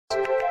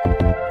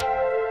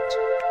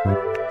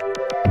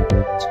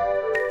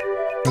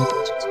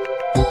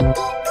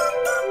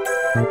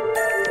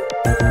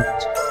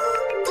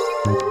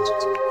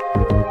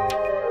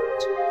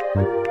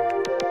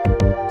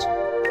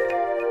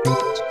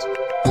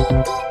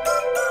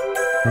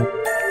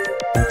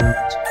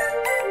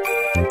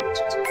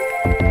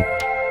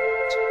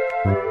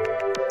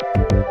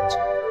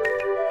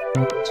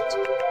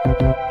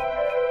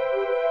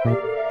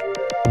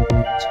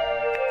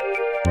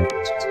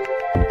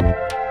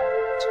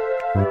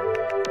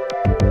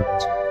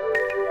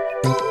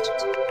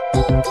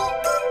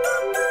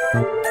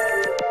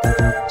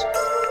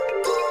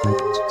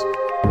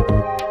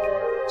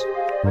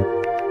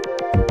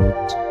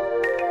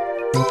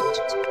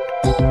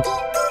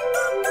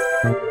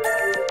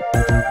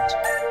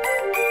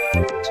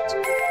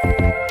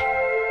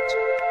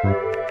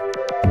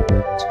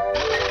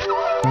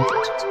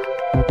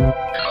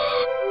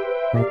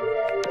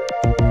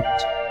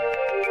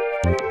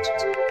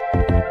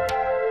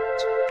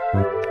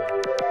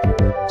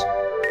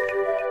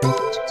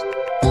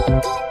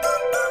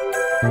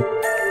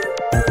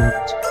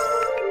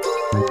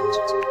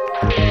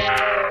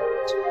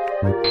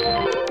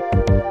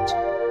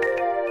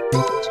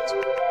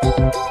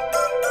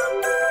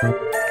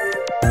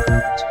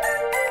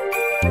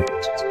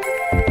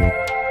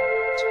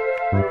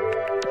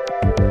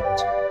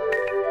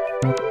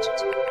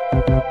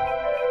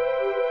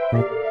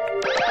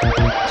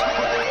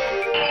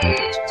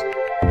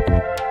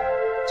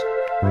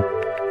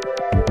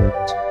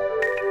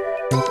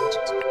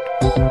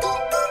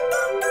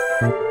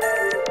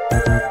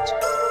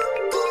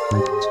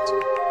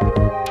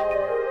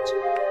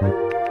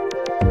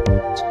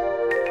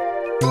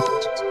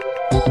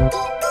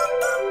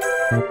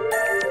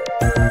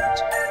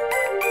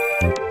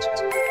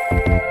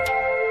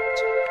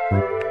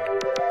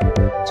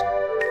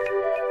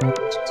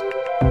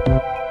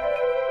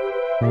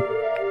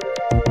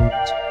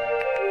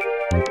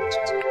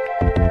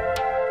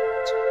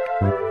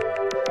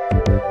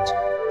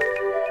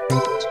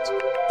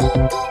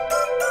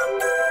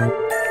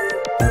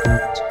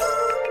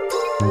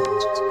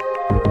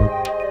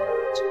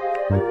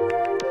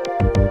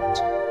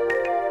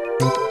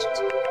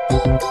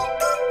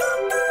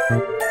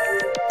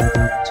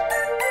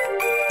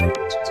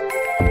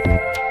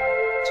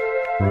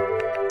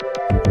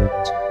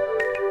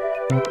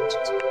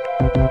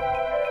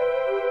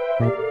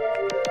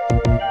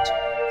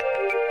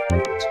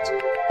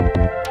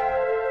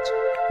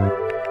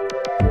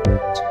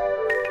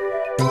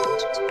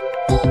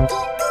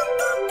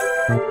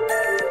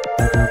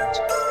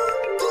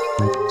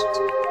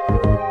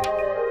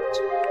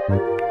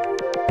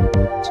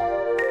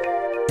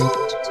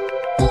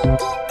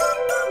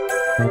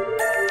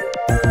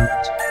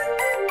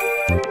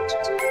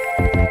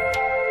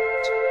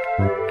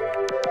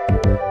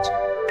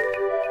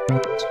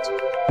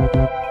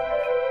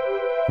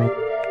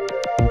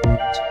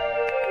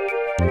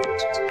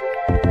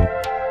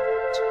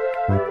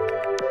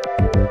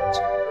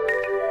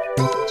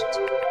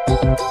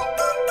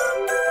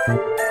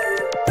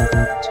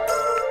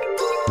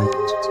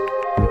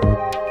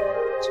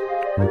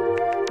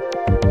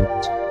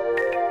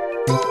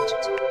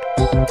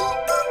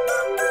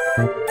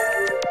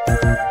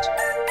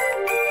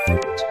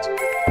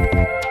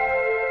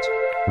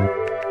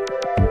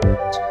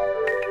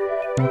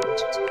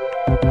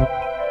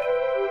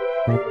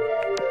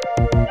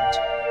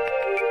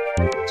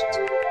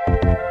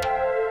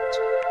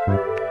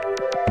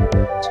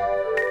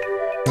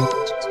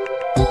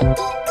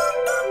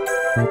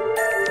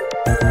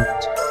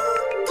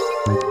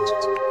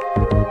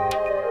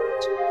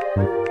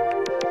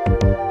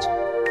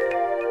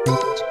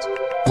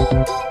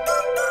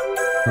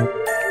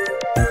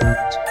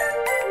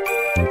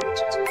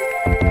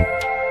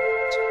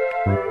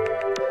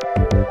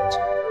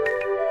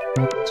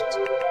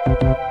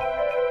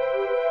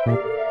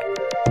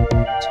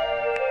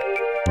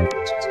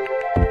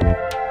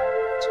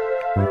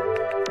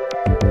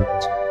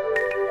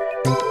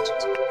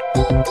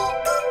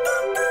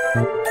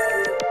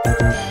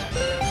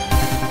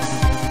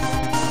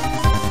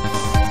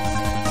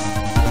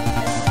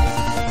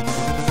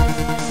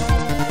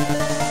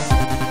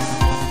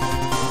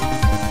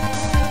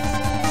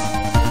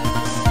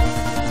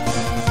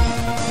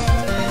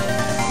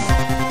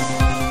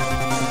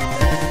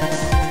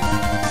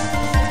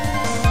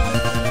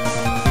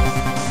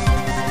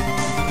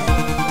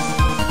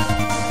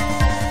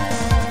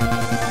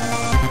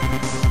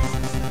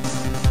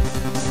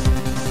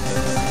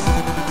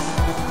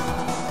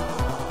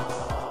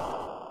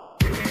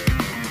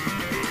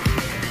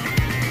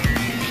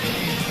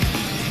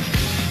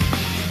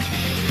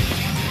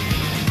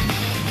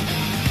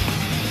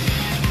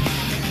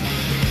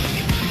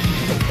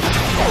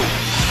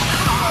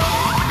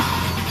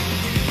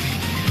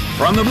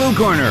From the blue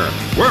corner,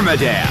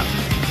 Wormadam.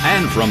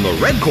 And from the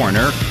red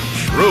corner,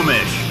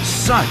 Shroomish.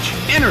 Such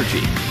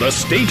energy. The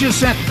stage is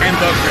set and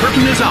the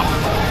curtain is up.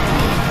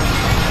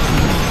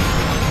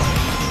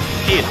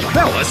 It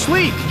fell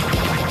asleep.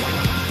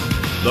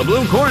 The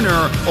blue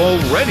corner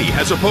already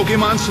has a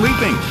Pokémon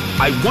sleeping.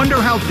 I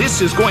wonder how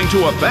this is going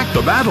to affect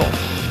the battle.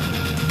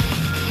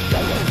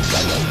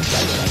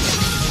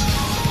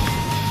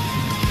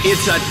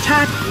 Its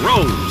attack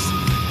rose.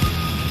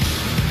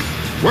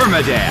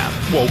 Wormadam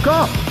woke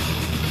up.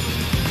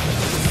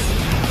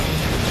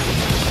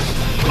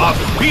 A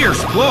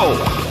fierce blow.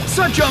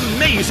 Such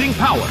amazing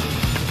power.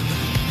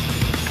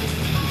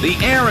 The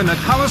air in the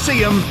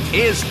Colosseum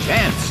is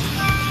tense.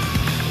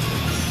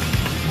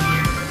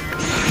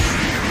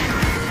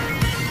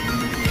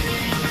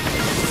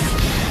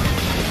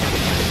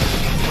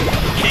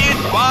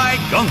 Hit by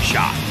Gunk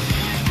Shot.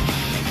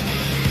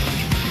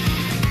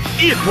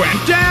 It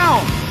went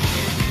down.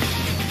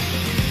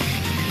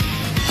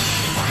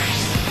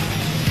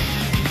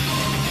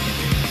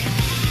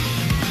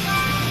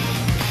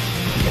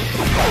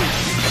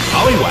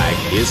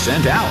 Poliwag is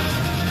sent out.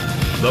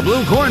 The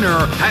blue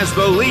corner has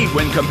the lead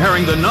when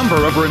comparing the number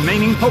of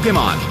remaining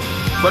Pokémon,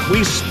 but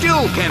we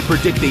still can't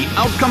predict the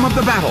outcome of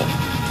the battle.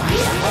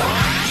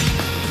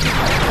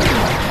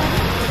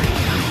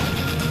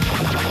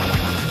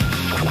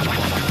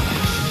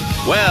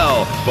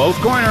 Well, both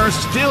corners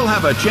still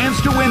have a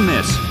chance to win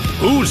this.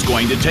 Who's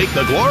going to take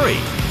the glory?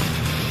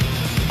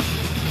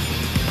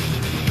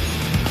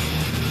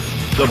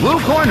 The blue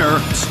corner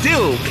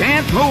still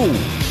can't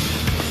move.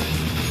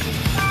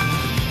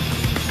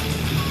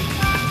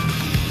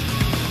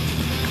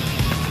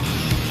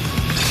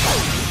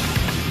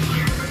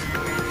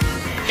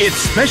 Its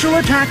special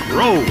attack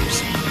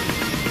rose.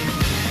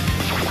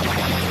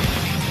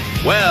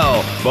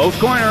 Well, both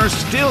corners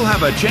still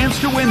have a chance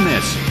to win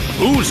this.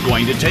 Who's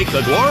going to take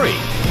the glory?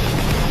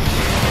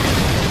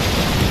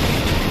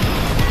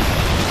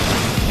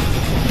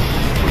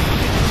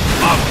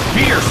 A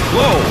fierce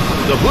blow.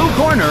 The blue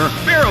corner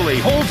barely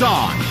holds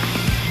on.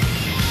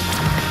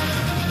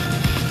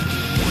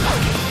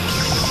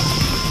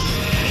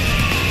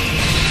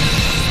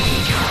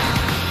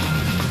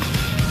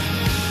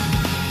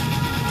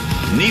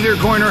 Neither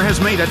corner has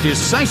made a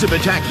decisive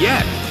attack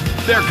yet.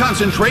 Their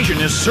concentration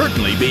is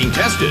certainly being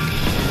tested.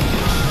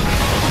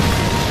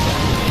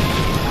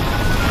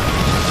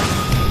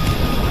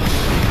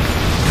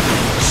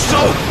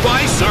 Soaked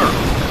by surf.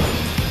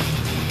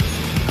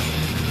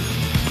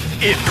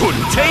 It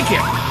couldn't take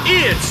it.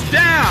 It's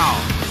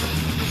down.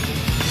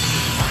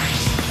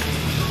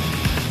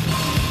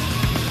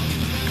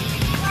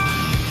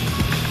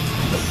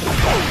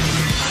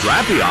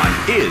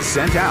 Drapion is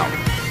sent out.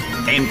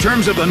 In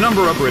terms of the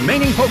number of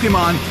remaining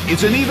Pokémon,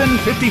 it's an even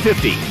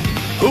 50-50.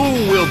 Who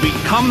will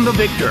become the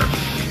victor?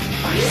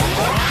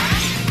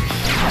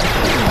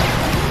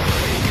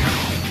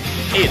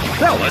 It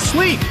fell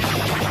asleep.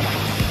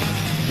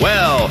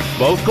 Well,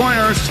 both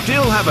corners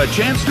still have a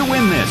chance to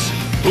win this.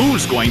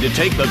 Who's going to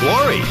take the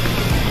glory?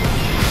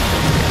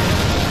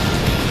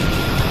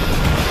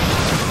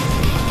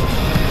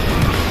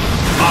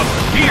 A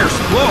fierce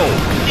blow.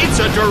 It's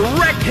a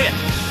direct hit.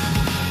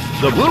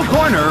 The blue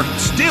corner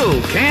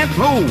still can't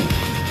move.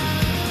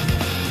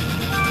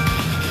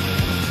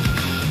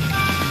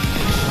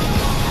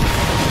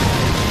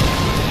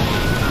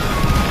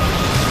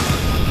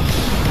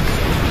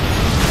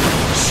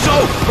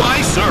 Soaked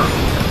by surf.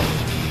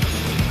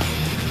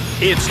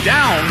 It's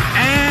down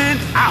and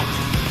out.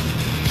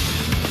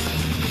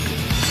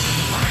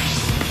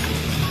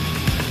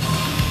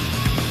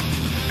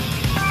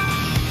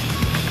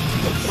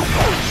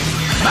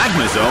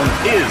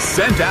 Magnezone is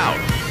sent out.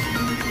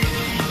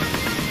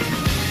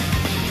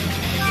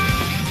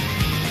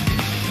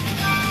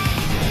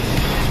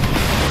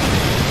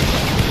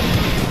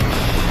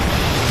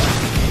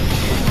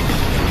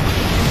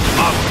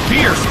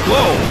 Fierce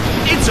blow.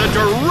 It's a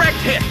direct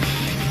hit.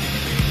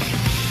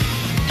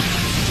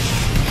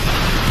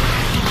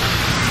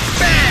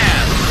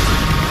 Bam!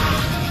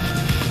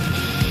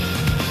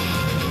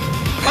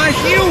 A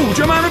huge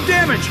amount of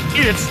damage.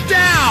 It's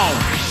down.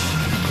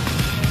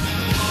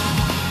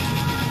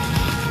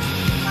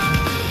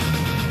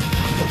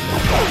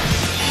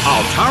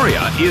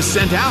 Altaria is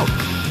sent out.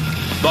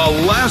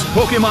 The last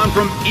Pokémon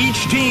from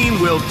each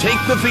team will take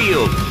the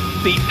field.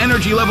 The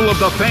energy level of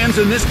the fans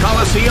in this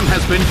Coliseum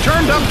has been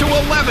turned up to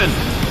 11.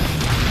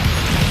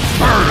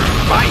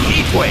 Burned by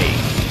Heatwave.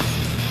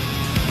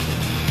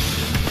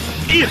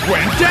 It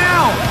went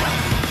down.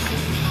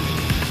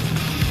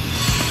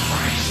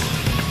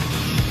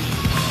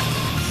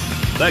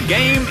 The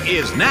game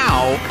is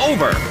now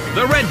over.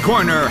 The red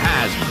corner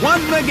has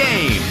won the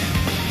game.